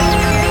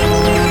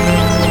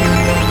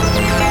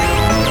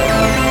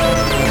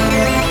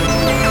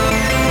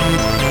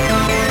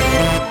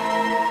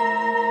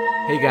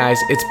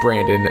guys, it's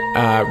Brandon.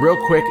 Real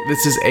quick,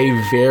 this is a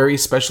very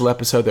special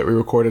episode that we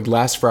recorded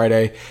last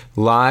Friday,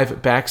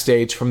 live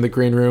backstage from the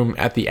green room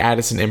at the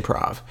Addison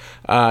Improv.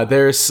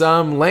 There's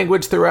some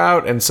language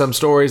throughout and some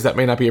stories that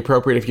may not be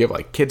appropriate if you have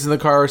like kids in the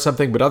car or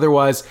something, but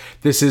otherwise,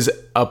 this is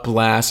a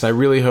blast. I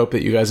really hope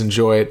that you guys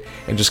enjoy it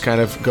and just kind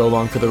of go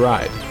along for the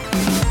ride.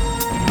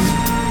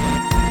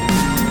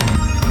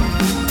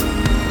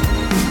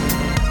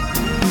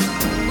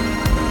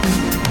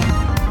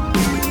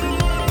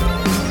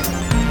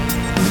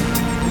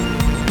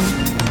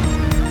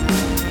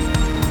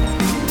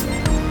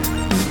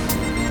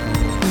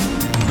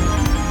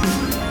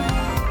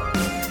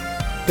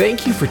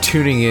 Thank you for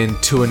tuning in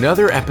to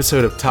another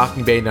episode of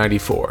Talking Bay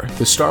 94,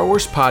 the Star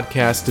Wars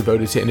podcast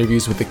devoted to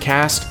interviews with the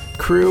cast,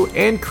 crew,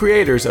 and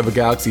creators of a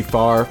galaxy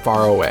far,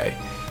 far away.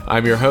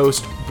 I'm your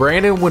host,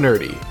 Brandon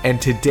Winerdy, and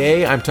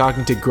today I'm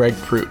talking to Greg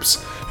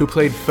Proops, who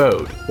played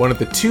Fode, one of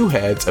the two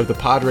heads of the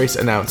pod race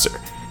announcer.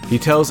 He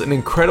tells an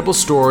incredible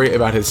story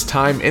about his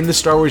time in the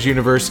Star Wars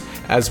universe,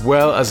 as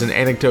well as an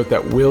anecdote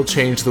that will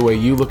change the way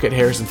you look at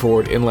Harrison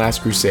Ford in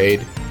Last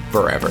Crusade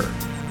forever.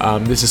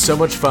 This is so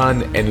much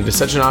fun, and it is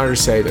such an honor to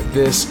say that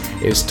this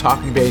is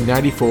Talking Bay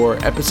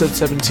 94, Episode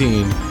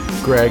 17,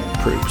 Greg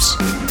Proops.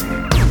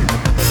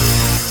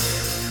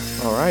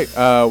 All right,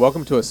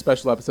 welcome to a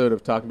special episode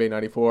of Talking Bay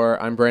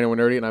 94. I'm Brandon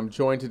Winerdy, and I'm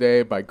joined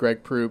today by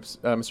Greg Proops.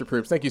 Mr.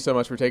 Proops, thank you so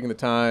much for taking the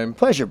time.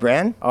 Pleasure,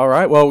 Brand. All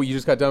right, well, you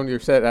just got done with your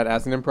set at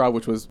Addison Improv,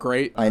 which was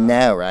great. I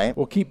know, right?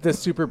 We'll keep this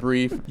super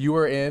brief. You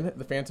were in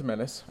The Phantom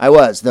Menace. I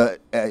was.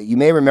 You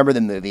may remember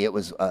the movie. It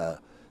was...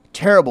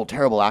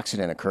 terrible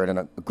accident occurred, and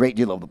a great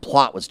deal of the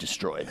plot was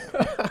destroyed.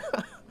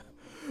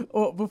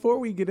 Well, before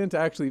we get into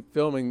actually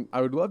filming,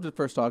 I would love to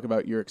first talk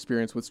about your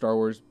experience with Star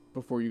Wars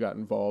before you got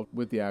involved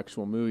with the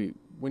actual movie.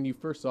 When you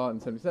first saw it in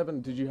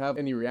 77, did you have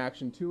any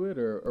reaction to it,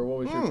 or what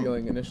was your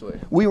feeling initially?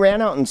 We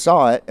ran out and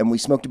saw it, and we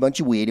smoked a bunch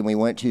of weed, and we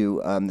went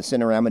to the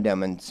Cinerama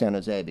Dome in San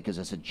Jose because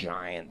it's a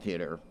giant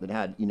theater that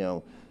had,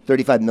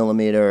 35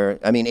 millimeter,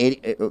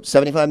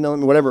 75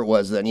 millimeter, whatever it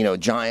was, then,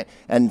 giant,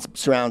 and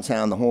surround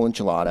sound, the whole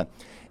enchilada.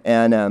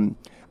 And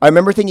I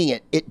remember thinking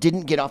it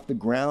didn't get off the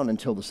ground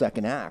until the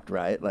second act,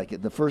 right?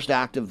 Like the first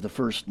act of the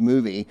first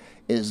movie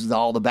is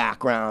all the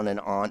background and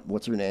Aunt,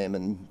 what's her name,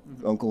 and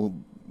Uncle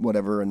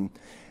whatever. And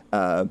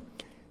I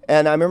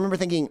remember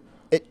thinking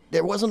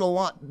there wasn't a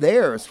lot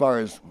there as far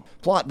as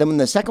plot. Then when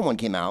the second one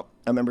came out,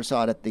 I remember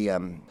saw it at the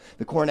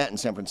Coronet in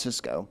San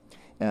Francisco.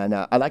 And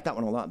I like that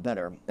one a lot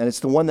better. And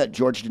it's the one that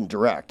George didn't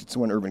direct. It's the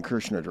one Irvin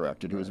Kershner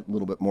directed, who was a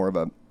little bit more of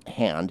a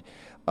hand.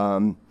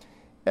 Then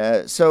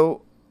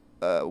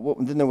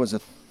there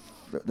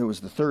was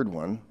the third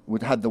one,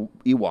 which had the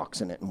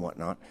Ewoks in it and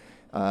whatnot,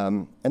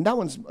 and that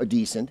one's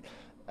decent.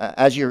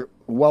 As you're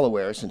well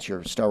aware, since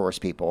you're Star Wars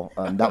people,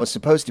 that was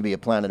supposed to be a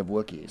planet of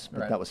Wookiees,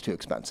 but that was too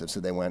expensive, so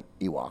they went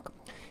Ewok.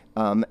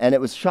 And it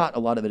was shot, a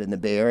lot of it in the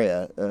Bay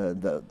Area,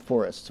 the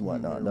forests and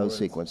whatnot, those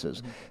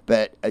sequences.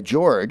 But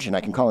George, and I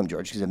can call him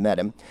George because I've met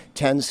him,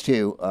 tends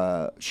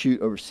to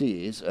shoot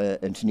overseas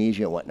in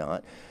Tunisia and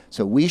whatnot.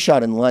 So we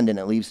shot in London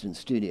at Leavesden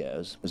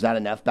Studios. Was that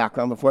enough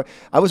background before?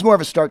 I was more of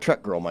a Star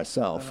Trek girl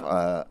myself.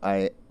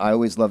 I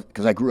always loved,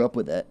 because I grew up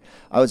with it.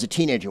 I was a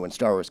teenager when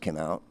Star Wars came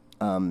out,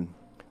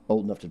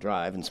 old enough to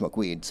drive and smoke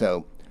weed,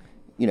 so,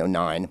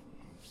 9.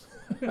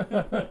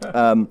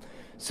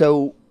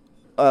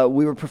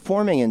 We were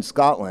performing in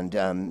Scotland,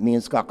 me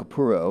and Scott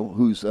Capurro,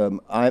 who's,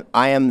 I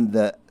am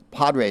the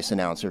pod race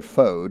announcer,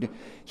 Fode.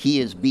 He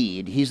is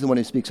Bede. He's the one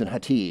who speaks in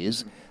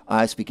Huttese.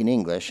 I speak in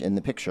English in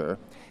the picture.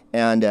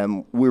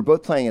 And we were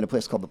both playing at a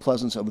place called the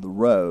Pleasance Over the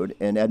Road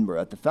in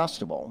Edinburgh at the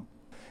festival.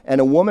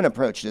 And a woman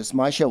approached us.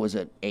 My show was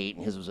at 8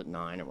 and his was at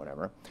 9 or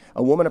whatever.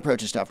 A woman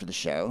approached us after the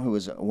show who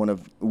was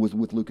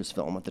with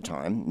Lucasfilm at the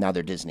time. Now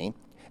they're Disney.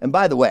 And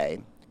by the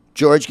way,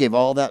 George gave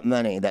all that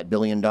money, that $1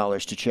 billion,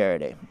 to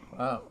charity.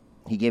 Wow.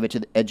 He gave it to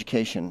the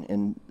education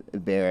in the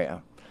Bay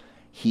Area.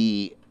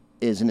 He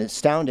is an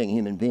astounding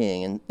human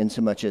being in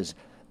so much as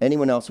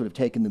anyone else would have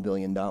taken the $1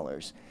 billion.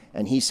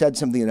 And he said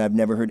something that I've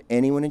never heard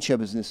anyone in show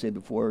business say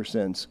before or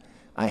since.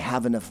 I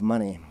have enough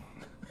money.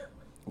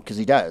 Because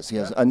he does. He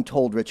has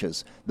untold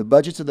riches. The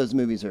budgets of those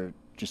movies are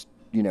just,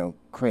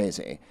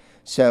 crazy.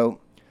 So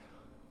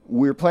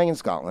we were playing in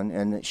Scotland,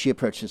 and she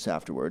approached us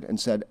afterward and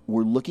said,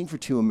 we're looking for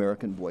 2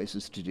 American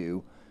voices to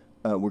do.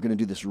 We're going to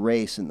do this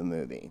race in the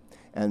movie.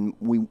 And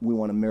we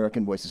want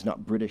American voices,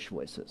 not British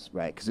voices,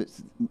 right? Because it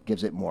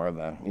gives it more of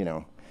a,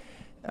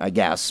 I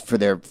guess, for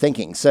their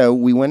thinking. So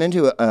we went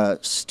into a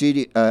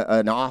studio,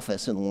 an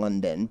office in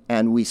London,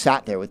 and we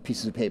sat there with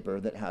pieces of paper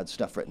that had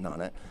stuff written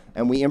on it,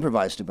 and we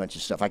improvised a bunch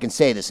of stuff. I can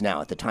say this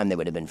now. At the time, they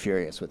would have been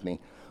furious with me.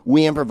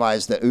 We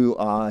improvised the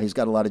he's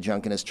got a lot of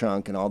junk in his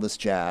trunk and all this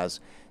jazz,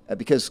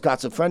 because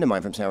Scott's a friend of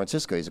mine from San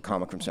Francisco. He's a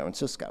comic from San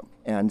Francisco.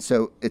 And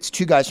so it's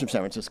 2 guys from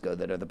San Francisco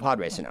that are the pod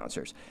race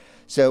announcers.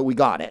 So we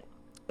got it.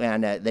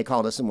 And they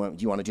called us and went,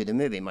 do you want to do the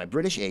movie? My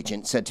British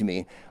agent said to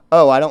me,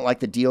 I don't like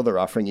the deal they're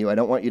offering you. I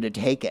don't want you to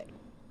take it.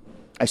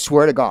 I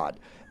swear to God.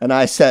 And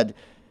I said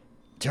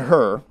to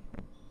her,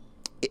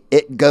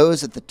 it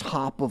goes at the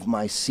top of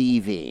my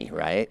CV,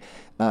 right?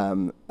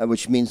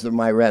 which means they're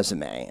my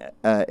resume.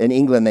 In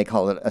England, they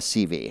call it a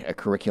CV, a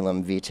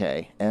curriculum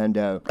vitae. And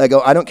I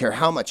go, I don't care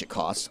how much it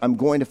costs. I'm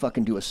going to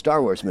fucking do a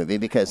Star Wars movie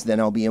because then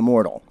I'll be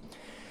immortal.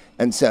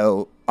 And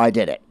so I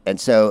did it. And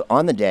so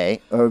on the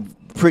day, or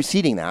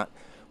preceding that,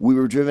 we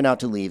were driven out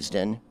to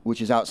Leavesden,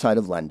 which is outside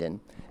of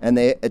London. And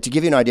they, to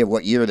give you an idea of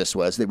what year this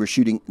was,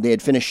 they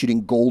had finished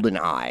shooting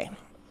GoldenEye.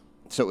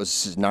 So it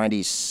was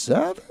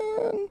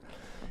 97.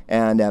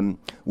 And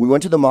we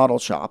went to the model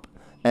shop,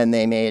 and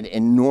they made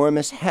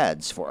enormous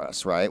heads for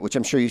us, right? Which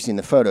I'm sure you've seen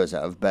the photos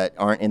of, but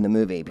aren't in the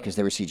movie because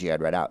they were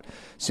CGI'd right out.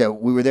 So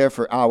we were there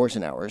for hours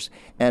and hours.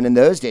 And in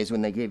those days,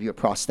 when they gave you a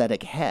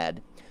prosthetic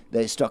head,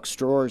 they stuck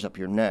straws up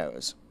your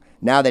nose.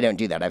 Now they don't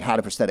do that. I've had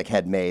a prosthetic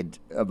head made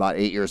about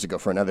 8 years ago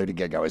for another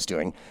gig I was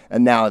doing,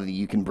 and now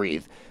you can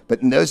breathe.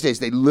 But in those days,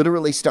 they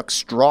literally stuck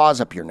straws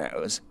up your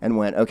nose and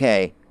went,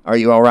 okay, are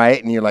you all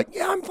right? And you're like,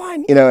 yeah, I'm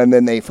fine. You know, and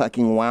then they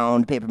fucking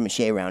wound paper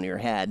mache around your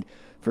head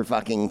for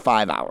fucking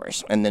 5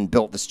 hours and then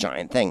built this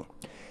giant thing.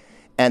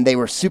 And they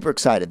were super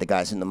excited, the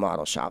guys in the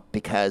model shop,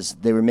 because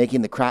they were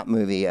making the crap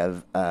movie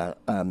of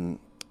the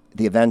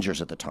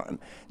Avengers at the time.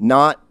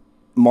 Not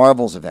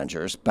Marvel's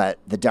Avengers, but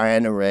the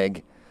Diana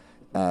Rigg,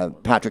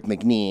 Patrick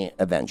McNee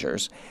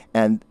Avengers.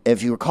 And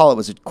if you recall, it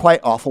was a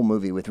quite awful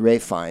movie with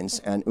Ralph Fiennes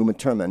and Uma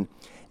Thurman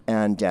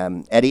and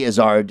Eddie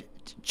Izzard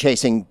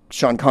chasing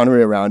Sean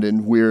Connery around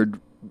in weird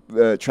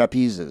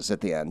trapezes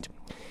at the end.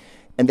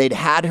 And they'd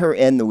had her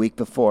in the week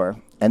before,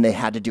 and they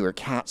had to do her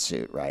cat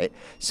suit, right?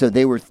 So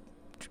they were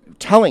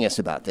telling us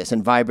about this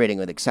and vibrating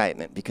with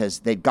excitement because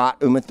they got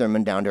Uma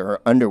Thurman down to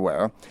her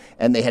underwear,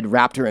 and they had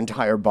wrapped her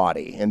entire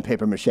body in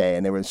paper mache,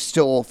 and they were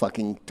still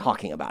fucking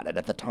talking about it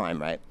at the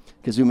time, right?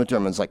 Because Uma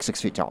Thurman's like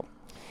 6 feet tall.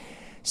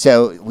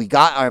 So we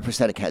got our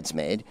prosthetic heads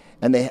made,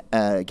 and they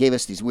gave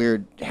us these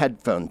weird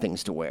headphone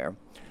things to wear.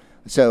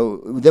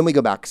 So then we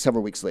go back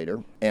several weeks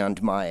later,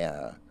 and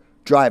my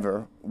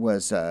driver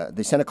was,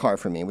 they sent a car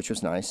for me, which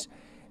was nice.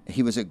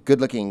 He was a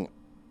good-looking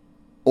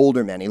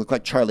older man. He looked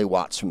like Charlie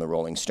Watts from the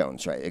Rolling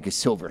Stones, right? Like his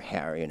silver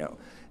hair, you know.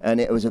 And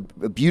it was a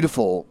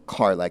beautiful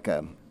car, like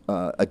a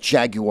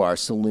Jaguar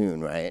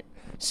saloon, right?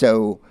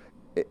 So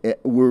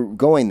we're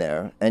going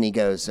there, and he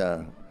goes,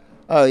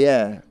 oh,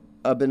 yeah,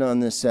 I've been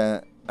on this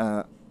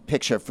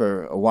picture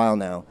for a while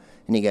now.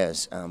 And he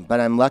goes, but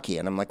I'm lucky.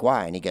 And I'm like,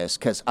 why? And he goes,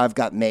 because I've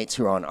got mates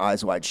who are on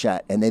Eyes Wide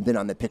Shut, and they've been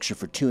on the picture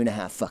for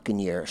 2.5 fucking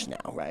years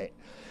now, right?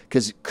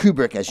 Because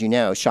Kubrick, as you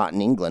know, shot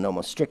in England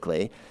almost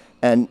strictly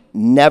and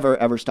never,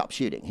 ever stopped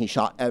shooting. He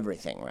shot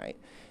everything, right?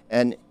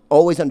 And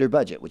always under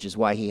budget, which is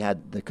why he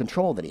had the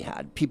control that he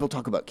had. People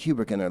talk about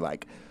Kubrick, and they're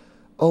like,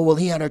 oh, well,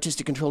 he had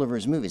artistic control over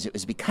his movies. It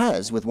was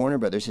because, with Warner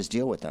Brothers, his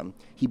deal with them,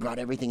 he brought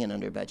everything in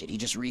under budget. He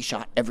just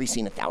reshot every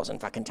scene 1,000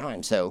 fucking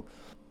times. So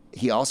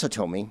he also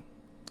told me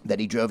that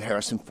he drove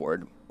Harrison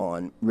Ford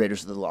on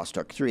Raiders of the Lost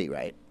Ark 3,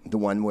 right? The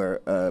one where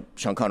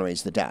Sean Connery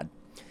is the dad.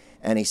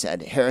 And he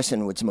said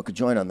Harrison would smoke a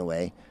joint on the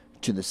way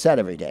to the set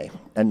every day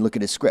and look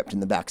at his script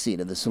in the back seat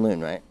of the saloon,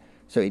 right?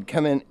 So he'd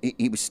come in,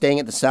 he was staying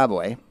at the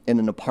Savoy, in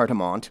an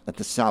appartement at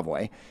the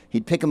Savoy.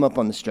 He'd pick him up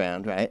on the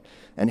Strand, right?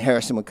 And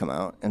Harrison would come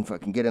out and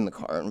fucking get in the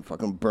car and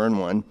fucking burn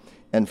one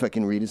and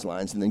fucking read his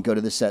lines and then go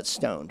to the set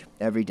stoned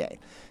every day.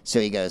 So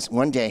he goes,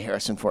 one day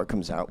Harrison Ford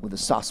comes out with a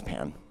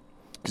saucepan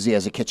because he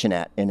has a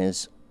kitchenette in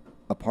his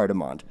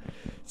appartement.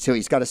 So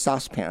he's got a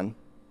saucepan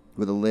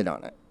with a lid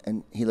on it.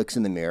 And he looks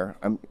in the mirror.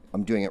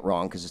 I'm doing it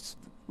wrong because it's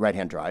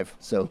right-hand drive.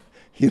 So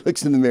he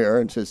looks in the mirror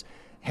and says,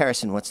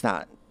 Harrison, what's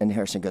that? And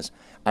Harrison goes,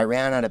 I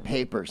ran out of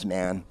papers,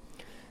 man.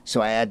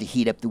 So I had to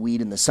heat up the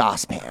weed in the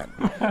saucepan.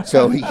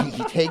 So he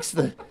takes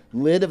the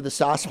lid of the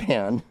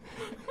saucepan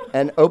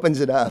and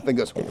opens it up and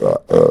goes,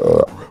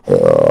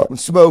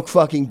 smoke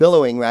fucking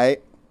billowing,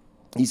 right?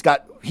 He's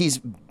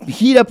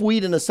heat up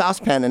weed in a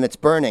saucepan and it's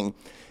burning.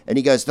 And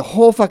he goes, the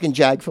whole fucking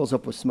Jag fills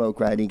up with smoke,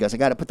 right? And he goes, I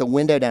got to put the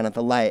window down at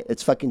the light.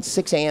 It's fucking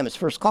 6 a.m. It's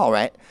first call,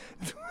 right?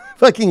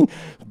 Fucking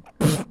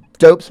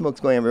dope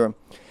smoke's going everywhere.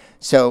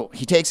 So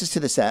he takes us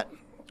to the set,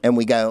 and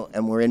we go,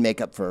 and we're in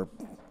makeup for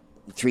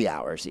 3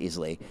 hours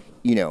easily.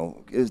 You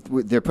know,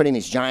 they're putting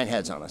these giant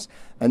heads on us.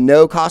 And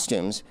no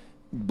costumes,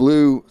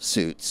 blue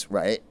suits,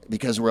 right?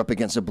 Because we're up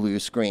against a blue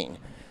screen.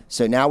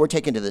 So now we're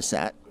taken to the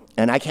set.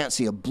 And I can't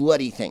see a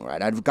bloody thing,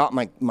 right? I've got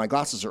my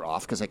glasses are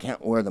off because I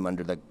can't wear them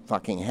under the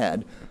fucking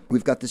head.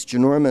 We've got this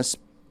ginormous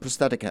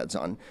prosthetic heads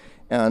on.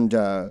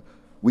 And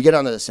we get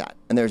onto the set.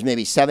 And there's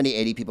maybe 70,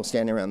 80 people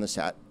standing around the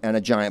set and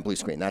a giant blue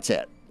screen. That's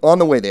it. On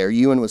the way there,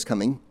 Ewan was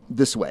coming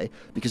this way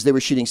because they were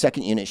shooting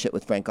second unit shit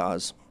with Frank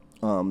Oz.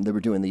 They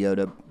were doing the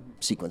Yoda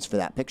sequence for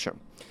that picture.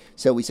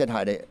 So we said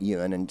hi to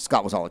Ewan, and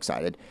Scott was all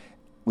excited.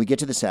 We get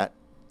to the set,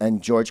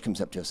 and George comes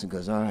up to us and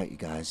goes, all right, you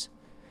guys.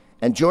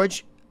 And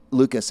George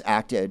Lucas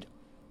acted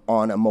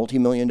on a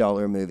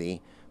multi-million-dollar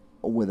movie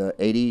with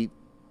 80,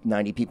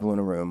 90 people in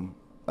a room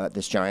at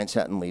this giant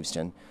set in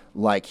Leavesden,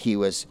 like he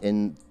was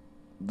in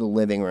the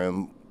living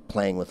room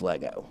playing with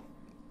Lego.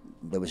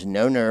 There was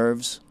no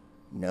nerves,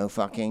 no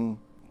fucking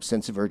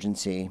sense of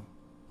urgency,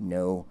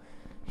 no.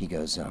 He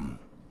goes, have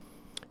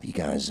you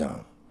guys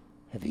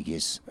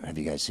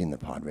seen the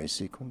pod race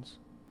sequence?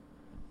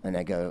 And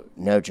I go,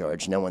 no,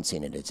 George, no one's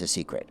seen it. It's a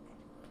secret.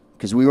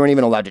 Because we weren't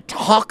even allowed to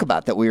talk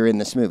about that we were in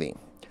this movie.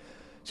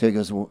 So he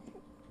goes, well,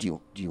 do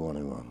you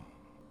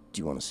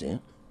want to see it?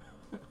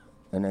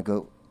 And I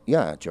go,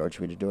 yeah, George,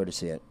 we'd adore to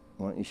see it.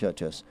 Why don't you show it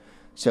to us?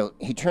 So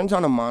he turns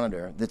on a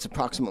monitor that's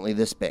approximately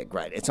this big,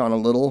 right? It's on a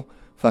little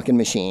fucking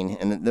machine,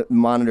 and the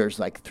monitor's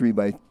like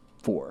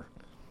 3x4.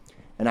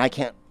 And I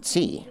can't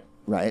see,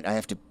 right?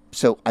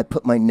 So I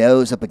put my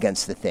nose up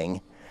against the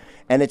thing,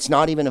 and it's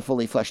not even a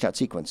fully fleshed out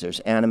sequence.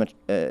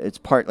 It's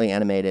partly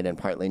animated and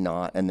partly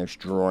not, and there's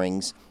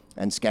drawings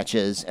and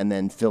sketches, and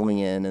then filling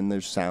in, and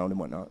there's sound and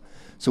whatnot.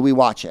 So we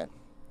watch it,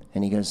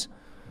 and he goes,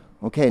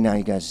 okay, now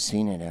you guys have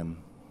seen it.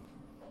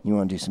 You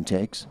want to do some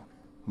takes?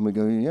 And we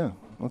go, yeah,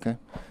 okay.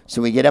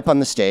 So we get up on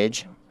the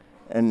stage,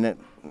 and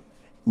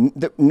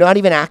not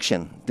even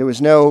action. There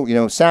was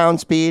no, sound,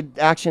 speed,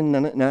 action,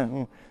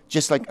 no.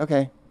 Just like,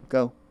 okay,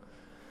 go.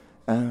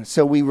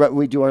 So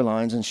we do our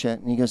lines and shit,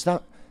 and he goes,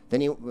 no.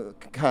 Then he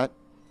cut,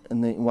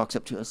 and then he walks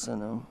up to us,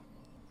 and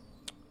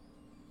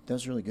that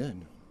was really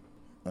good.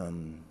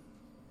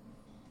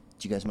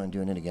 Do you guys mind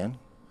doing it again?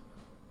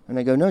 And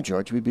I go, no,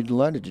 George, we'd be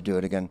delighted to do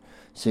it again.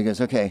 So he goes,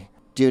 okay,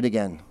 do it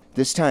again.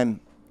 This time,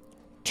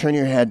 turn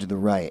your head to the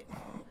right.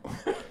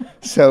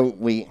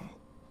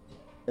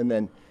 And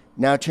then,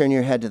 now turn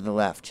your head to the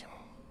left.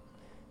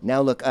 Now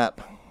look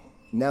up.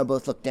 Now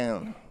both look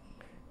down.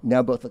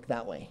 Now both look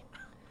that way.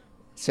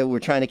 So we're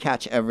trying to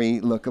catch every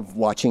look of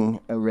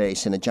watching a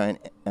race in a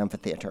giant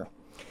amphitheater.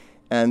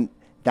 And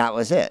that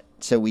was it.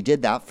 So we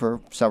did that for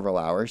several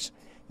hours,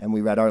 and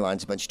we read our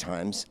lines a bunch of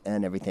times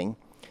and everything.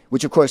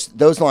 Which, of course,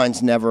 those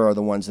lines never are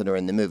the ones that are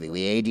in the movie.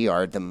 We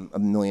ADR'd them a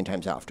million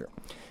times after.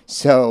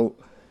 So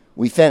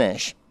we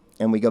finish,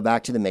 and we go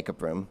back to the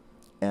makeup room,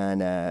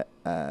 and it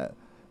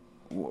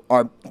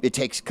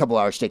takes a couple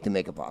hours to take the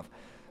makeup off.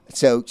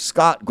 So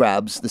Scott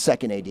grabs the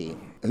second AD,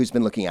 who's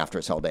been looking after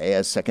us all day,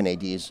 as second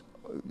ADs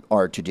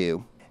are to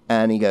do,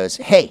 and he goes,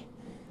 hey,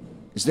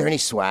 is there any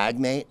swag,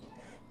 mate?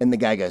 And the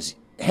guy goes,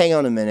 hang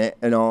on a minute,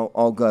 and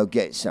I'll go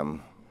get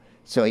some.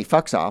 So he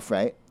fucks off,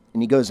 right?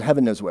 And he goes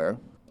heaven knows where.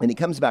 And he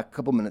comes back a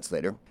couple minutes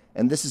later,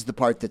 and this is the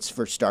part that's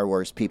for Star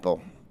Wars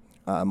people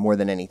more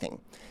than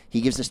anything. He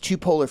gives us 2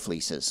 polar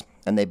fleeces,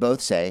 and they both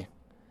say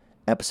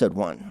Episode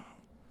 1.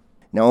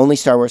 Now, only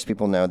Star Wars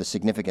people know the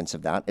significance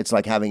of that. It's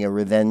like having a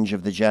Revenge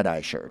of the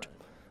Jedi shirt.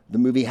 The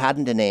movie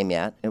hadn't a name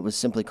yet. It was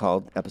simply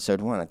called Episode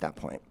 1 at that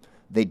point.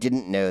 They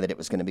didn't know that it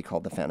was going to be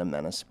called The Phantom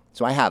Menace.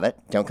 So I have it.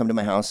 Don't come to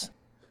my house.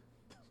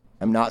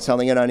 I'm not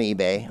selling it on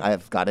eBay.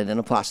 I've got it in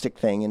a plastic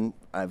thing, and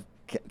I've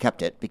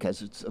kept it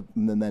because it's a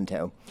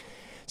memento.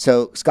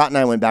 So Scott and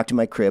I went back to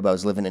my crib. I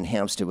was living in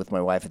Hampstead with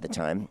my wife at the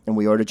time, and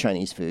we ordered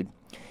Chinese food,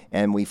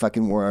 and we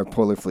fucking wore our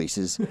polar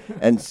fleeces.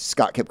 And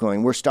Scott kept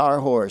going, we're Star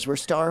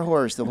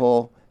Whores the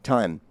whole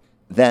time.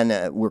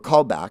 Then we're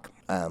called back.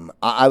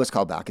 I was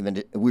called back, and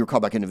then we were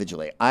called back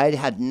individually. I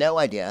had no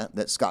idea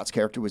that Scott's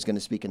character was going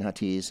to speak in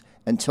Huttese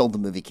until the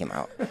movie came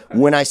out.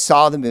 When I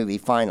saw the movie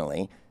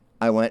finally,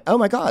 I went, oh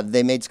my God,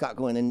 they made Scott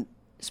go in and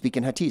speak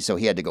in Huttese. So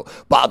he had to go,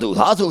 right,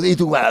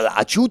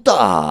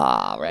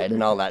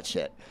 and all that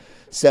shit.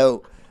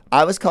 So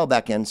I was called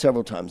back in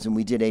several times, and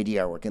we did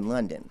ADR work in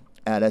London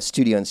at a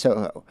studio in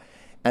Soho.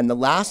 And the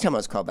last time I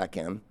was called back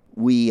in,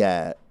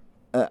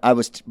 I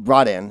was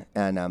brought in,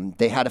 and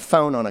they had a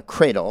phone on a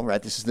cradle,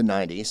 right? This is the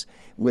 90s,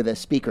 with a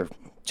speaker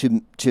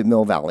to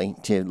Mill Valley,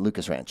 to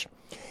Lucas Ranch.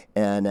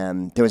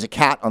 And there was a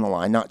cat on the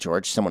line, not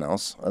George, someone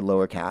else, a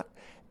lower cat.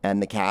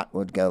 And the cat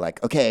would go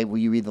like, okay, will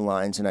you read the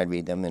lines? And I'd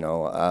read them, hey,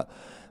 there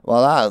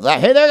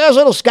goes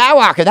little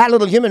Skywalker. That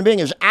little human being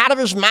is out of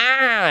his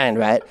mind,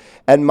 right?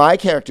 And my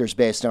character is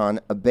based on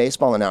a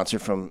baseball announcer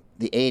from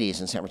the 80s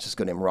in San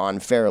Francisco named Ron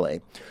Fairley.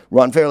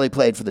 Ron Fairley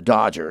played for the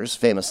Dodgers,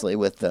 famously,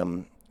 with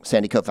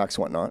Sandy Koufax and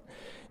whatnot.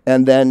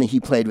 And then he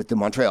played with the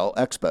Montreal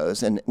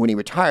Expos. And when he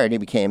retired, he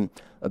became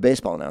a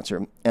baseball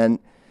announcer. And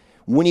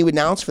when he would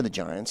announce for the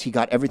Giants, he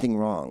got everything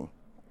wrong.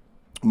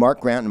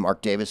 Mark Grant and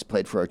Mark Davis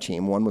played for our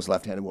team. One was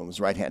left-handed, one was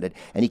right-handed.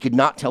 And he could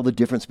not tell the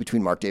difference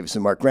between Mark Davis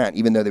and Mark Grant,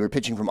 even though they were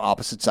pitching from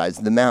opposite sides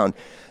of the mound.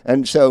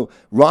 And so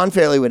Ron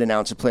Fairley would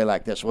announce a play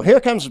like this. Well, here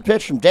comes the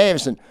pitch from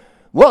Davis. And,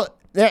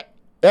 it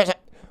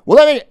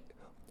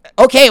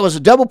was a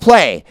double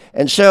play.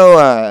 And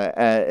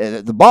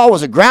so the ball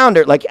was a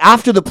grounder. Like,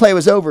 after the play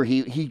was over,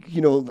 he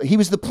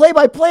was the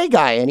play-by-play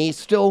guy. And he's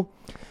still...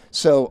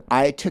 So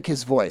I took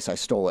his voice. I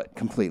stole it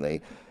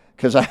completely.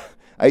 Because I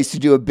used to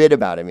do a bit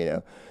about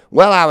him,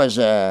 Well, I was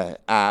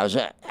at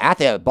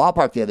the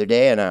ballpark the other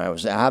day, and I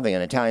was having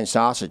an Italian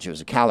sausage. It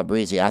was a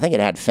Calabrese. I think it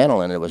had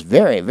fennel in it. It was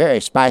very,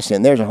 very spicy,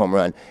 and there's a home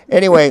run.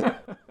 Anyway,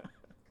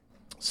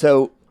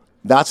 so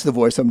that's the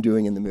voice I'm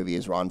doing in the movie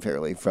is Ron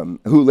Fairley,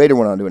 who later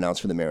went on to announce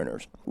for the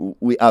Mariners.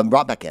 We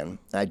brought back in.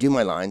 I do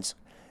my lines,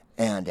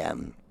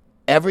 and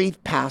every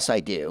pass I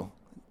do,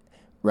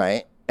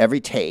 right, every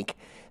take,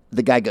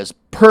 the guy goes,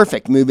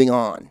 perfect, moving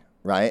on,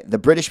 right? The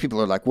British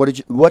people are like,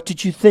 what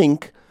did you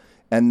think?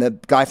 And the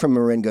guy from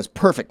Marin goes,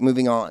 perfect,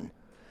 moving on.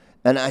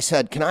 And I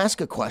said, can I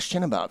ask a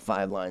question about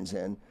 5 lines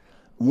in?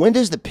 When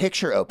does the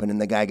picture open? And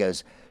the guy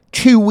goes,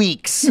 2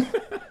 weeks.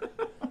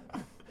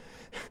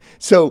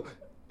 So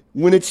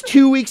when it's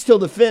 2 weeks till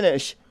the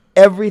finish,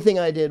 everything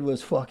I did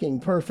was fucking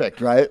perfect,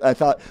 right? I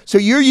thought, so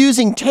you're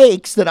using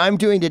takes that I'm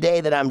doing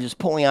today that I'm just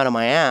pulling out of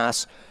my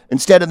ass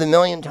instead of the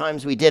million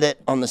times we did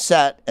it on the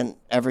set and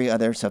every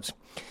other subs.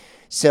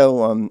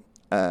 So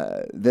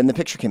then the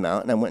picture came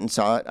out and I went and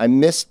saw it. I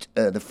missed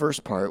the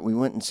first part. We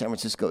went in San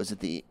Francisco. It was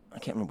at I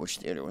can't remember which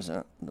theater it was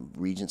at, the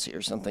Regency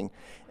or something.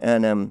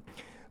 And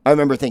I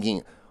remember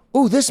thinking,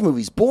 oh, this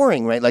movie's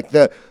boring, right? Like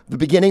the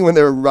beginning when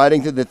they're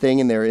riding through the thing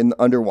and they're in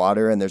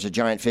underwater and there's a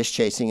giant fish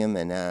chasing him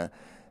and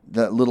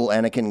the little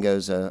Anakin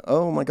goes,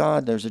 oh my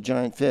God, there's a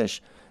giant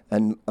fish.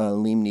 And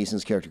Liam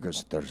Neeson's character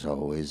goes, there's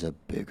always a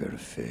bigger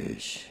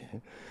fish.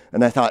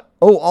 And I thought,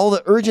 oh, all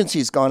the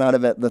urgency's gone out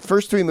of it. The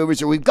first 3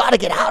 movies are, we've got to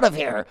get out of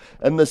here.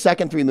 And the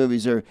second 3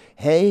 movies are,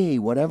 hey,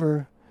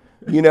 whatever.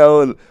 You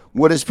know,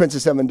 what does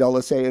Princess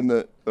Amidala say in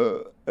the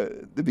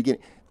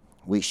beginning?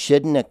 We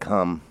shouldn't have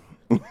come.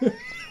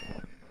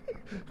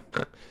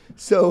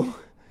 So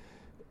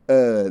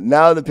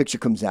now the picture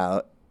comes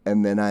out.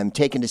 And then I'm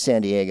taken to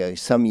San Diego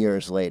some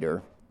years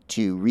later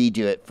to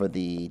redo it for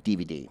the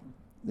DVD.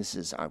 This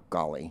is,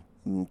 golly,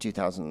 in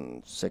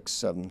 2006,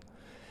 7.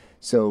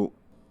 So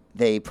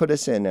they put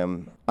us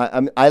in,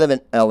 I live in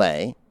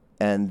L.A.,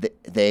 and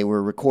they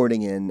were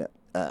recording in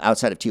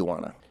outside of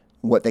Tijuana,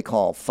 what they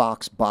call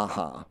Fox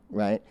Baja,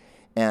 right?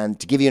 And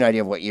to give you an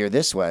idea of what year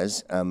this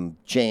was,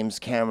 James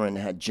Cameron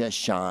had just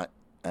shot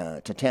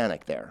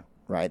Titanic there,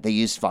 right? They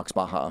used Fox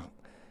Baja,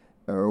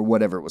 or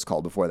whatever it was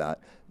called before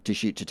that, to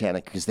shoot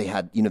Titanic because they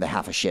had, the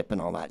half a ship and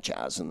all that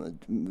jazz and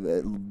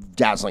the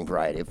dazzling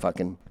variety of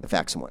fucking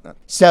effects and whatnot.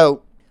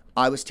 So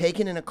I was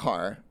taken in a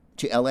car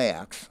to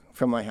LAX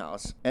from my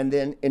house, and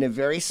then in a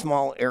very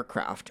small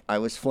aircraft, I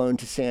was flown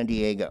to San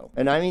Diego.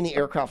 And I mean, the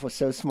aircraft was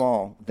so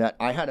small that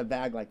I had a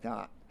bag like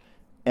that,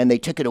 and they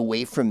took it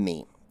away from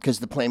me because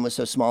the plane was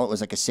so small. It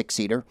was like a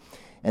 6-seater.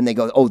 And they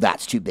go, oh,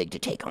 that's too big to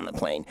take on the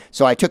plane.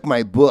 So I took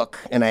my book,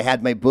 and I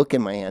had my book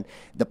in my hand.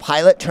 The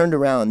pilot turned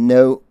around,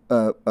 no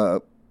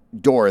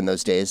door in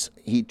those days.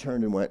 He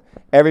turned and went,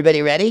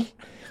 everybody ready?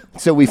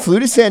 So we flew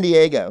to San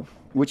Diego,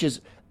 which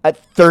is a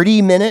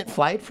 30-minute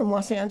flight from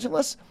Los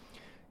Angeles.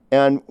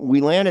 And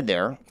we landed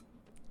there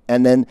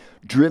and then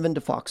driven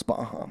to Fox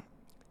Baja.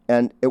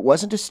 And it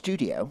wasn't a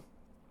studio.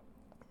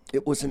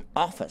 It was an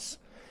office.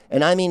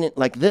 And I mean it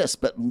like this,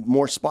 but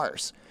more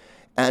sparse.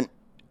 And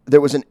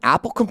there was an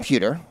Apple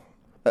computer,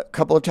 a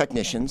couple of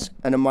technicians,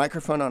 and a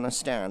microphone on a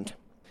stand,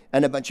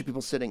 and a bunch of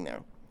people sitting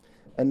there.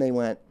 And they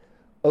went,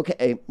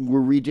 okay,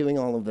 we're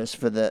redoing all of this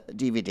for the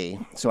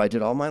DVD. So I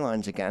did all my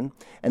lines again.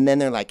 And then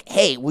they're like,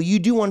 hey, will you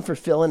do one for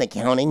Phil in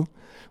accounting?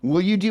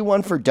 Will you do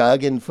one for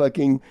Doug and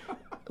fucking,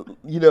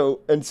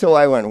 And so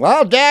I went,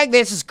 well, Doug,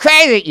 this is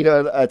crazy.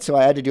 So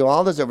I had to do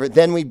all this over.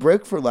 Then we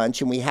broke for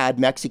lunch and we had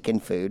Mexican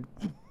food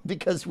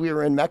because we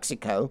were in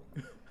Mexico.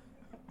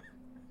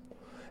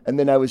 And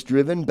then I was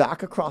driven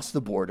back across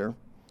the border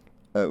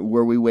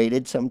where we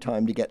waited some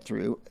time to get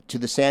through to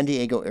the San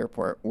Diego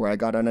airport, where I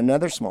got on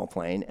another small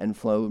plane and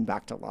flown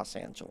back to Los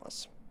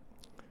Angeles.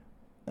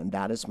 And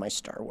that is my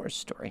Star Wars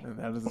story. And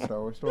that is the Star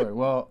Wars story.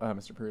 Well,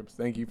 Mr. Proops,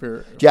 thank you for...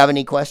 Do you have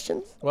any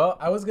questions? Well,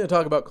 I was going to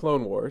talk about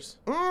Clone Wars.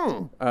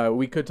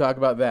 We could talk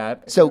about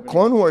that. So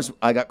Clone Wars,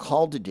 I got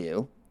called to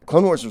do.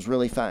 Clone Wars was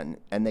really fun.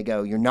 And they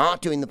go, you're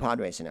not doing the pod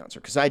race announcer.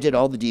 Because I did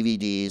all the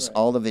DVDs, right,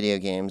 all the video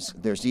games.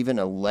 There's even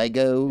a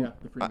Lego.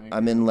 Yeah,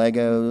 I'm in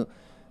Lego.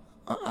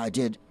 I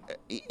did...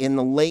 In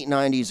the late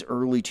 90s,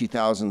 early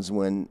 2000s,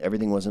 when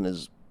everything wasn't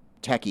as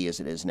techy as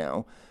it is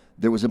now,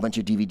 there was a bunch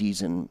of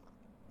DVDs and,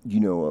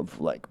 of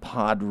like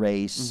Pod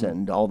Race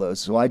and all those.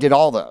 So I did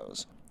all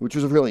those, which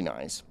was really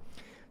nice.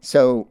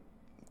 So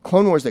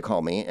Clone Wars, they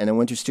called me, and I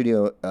went to a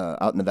studio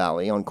out in the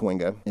Valley on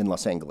Cahuenga in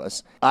Los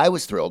Angeles. I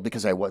was thrilled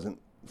because I wasn't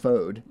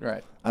Fode.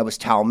 Right. I was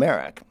Tal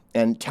Merrick.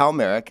 And Tal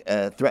Merrick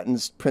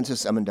threatens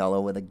Princess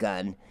Amidala with a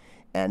gun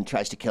and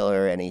tries to kill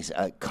her, and he's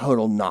a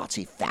total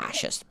Nazi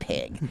fascist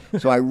pig.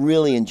 So I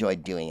really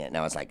enjoyed doing it, and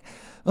I was like,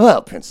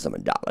 well, Princess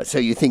Amidala, so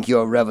you think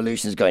your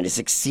revolution is going to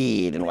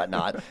succeed and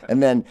whatnot.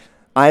 And then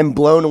I'm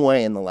blown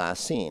away in the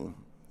last scene.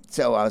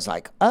 So I was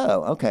like,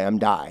 oh, okay, I'm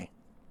die.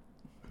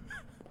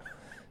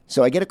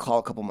 So I get a call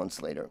a couple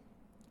months later,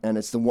 and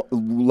it's the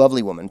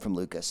lovely woman from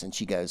Lucas, and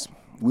she goes,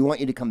 we want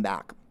you to come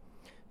back.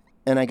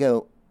 And I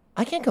go,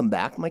 I can't come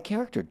back. My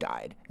character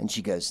died. And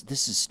she goes,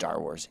 this is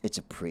Star Wars. It's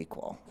a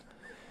prequel.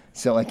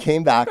 So I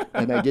came back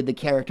and I did the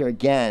character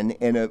again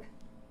in a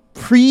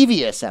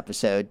previous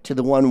episode to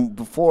the one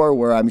before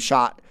where I'm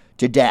shot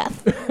to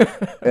death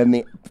in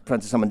the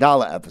Princess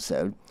Amidala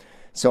episode.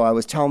 So I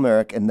was Tal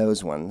Merrick in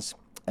those ones.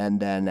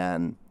 And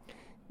then,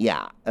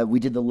 we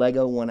did the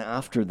Lego one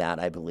after that,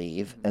 I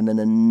believe. And then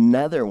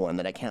another one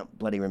that I can't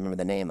bloody remember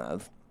the name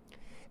of.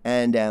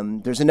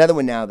 And there's another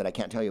one now that I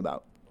can't tell you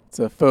about. It's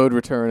a Fode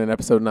return in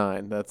episode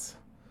 9. That's...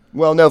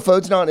 Well, no,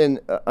 Fode's not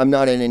in. I'm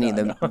not in any of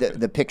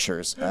the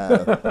pictures.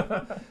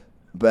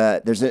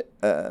 But there's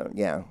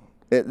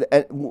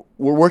we're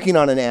working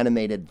on an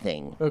animated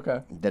thing.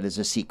 Okay. That is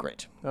a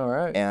secret. All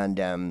right.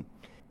 And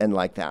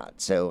like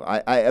that. So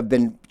I have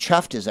been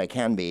chuffed as I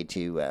can be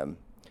to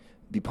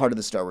be part of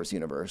the Star Wars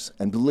universe.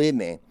 And believe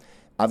me,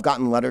 I've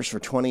gotten letters for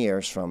 20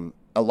 years from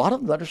a lot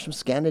of letters from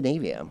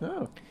Scandinavia.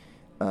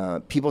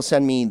 People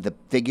send me the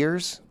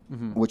figures,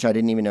 which I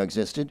didn't even know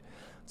existed.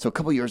 So a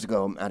couple years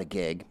ago, I'm at a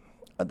gig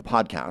at the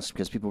podcast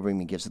because people bring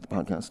me gifts at the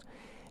podcast.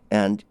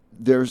 And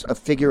there's a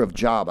figure of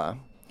Jabba,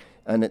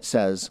 and it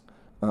says,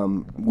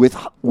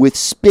 with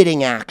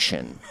spitting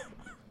action.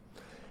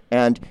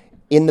 And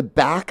in the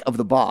back of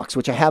the box,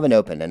 which I haven't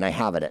opened, and I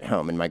have it at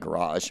home in my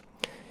garage,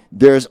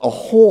 there's a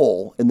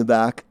hole in the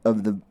back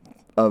of the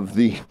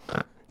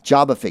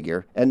Jabba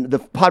figure, and the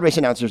pod race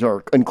announcers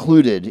are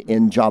included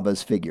in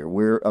Jabba's figure.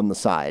 We're on the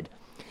side.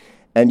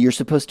 And you're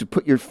supposed to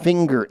put your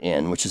finger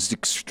in, which is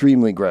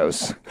extremely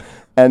gross,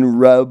 and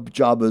rub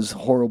Jabba's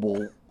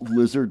horrible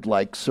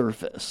lizard-like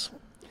surface.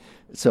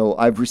 So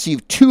I've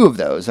received 2 of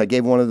those. I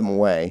gave one of them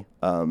away.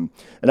 And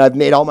I've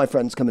made all my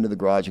friends come into the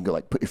garage and go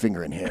like, put your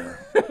finger in here.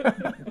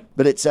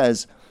 But it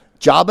says,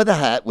 Jabba the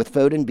Hutt with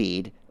Fode and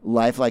Bead,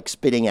 lifelike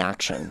spitting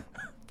action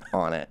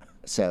on it.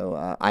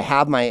 So I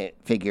have my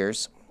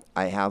figures.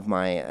 I have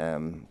my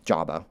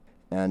Jabba.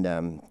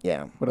 And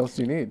yeah. What else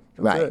do you need?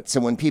 That's right. it. So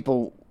when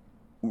people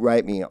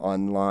write me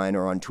online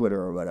or on Twitter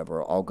or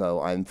whatever, I'll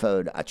go, I'm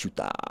Fode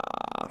Achuta.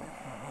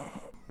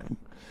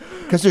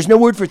 Because there's no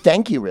word for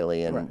thank you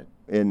really in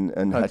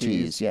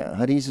Huttese. Yeah,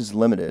 Huttese is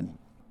limited.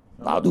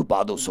 Badu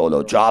badu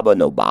solo Jabba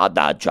no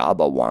bada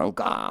Jabba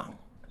wanka.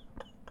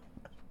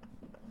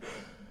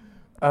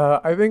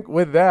 I think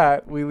with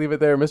that, we leave it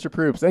there. Mr.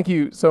 Proops, thank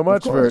you so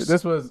much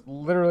this was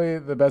literally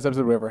the best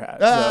episode we ever had.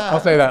 So I'll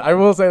say that. I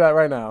will say that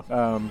right now.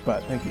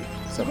 But thank you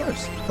so much.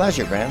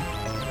 Pleasure, Graham.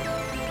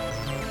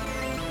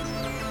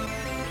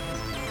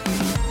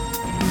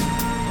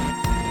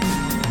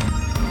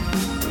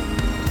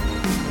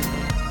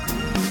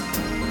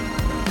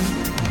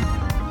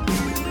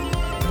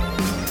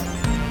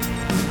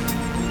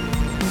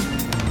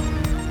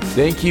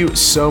 Thank you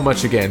so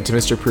much again to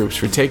Mr. Proops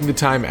for taking the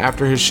time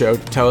after his show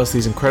to tell us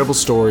these incredible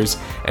stories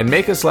and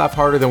make us laugh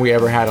harder than we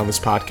ever had on this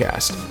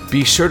podcast.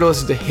 Be sure to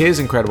listen to his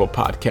incredible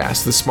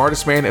podcast, The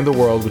Smartest Man in the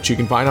World, which you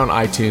can find on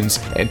iTunes,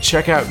 and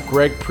check out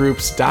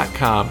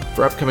gregproops.com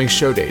for upcoming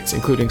show dates,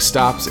 including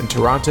stops in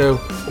Toronto,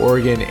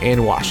 Oregon,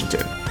 and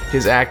Washington.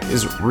 His act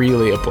is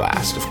really a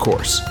blast, of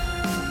course.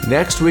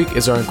 Next week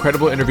is our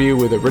incredible interview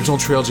with original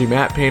trilogy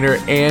matte painter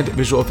and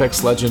visual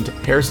effects legend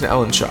Harrison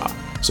Ellenshaw.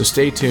 So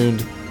stay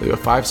tuned, leave a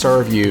 5-star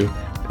review,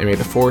 and may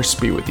the Force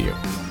be with you.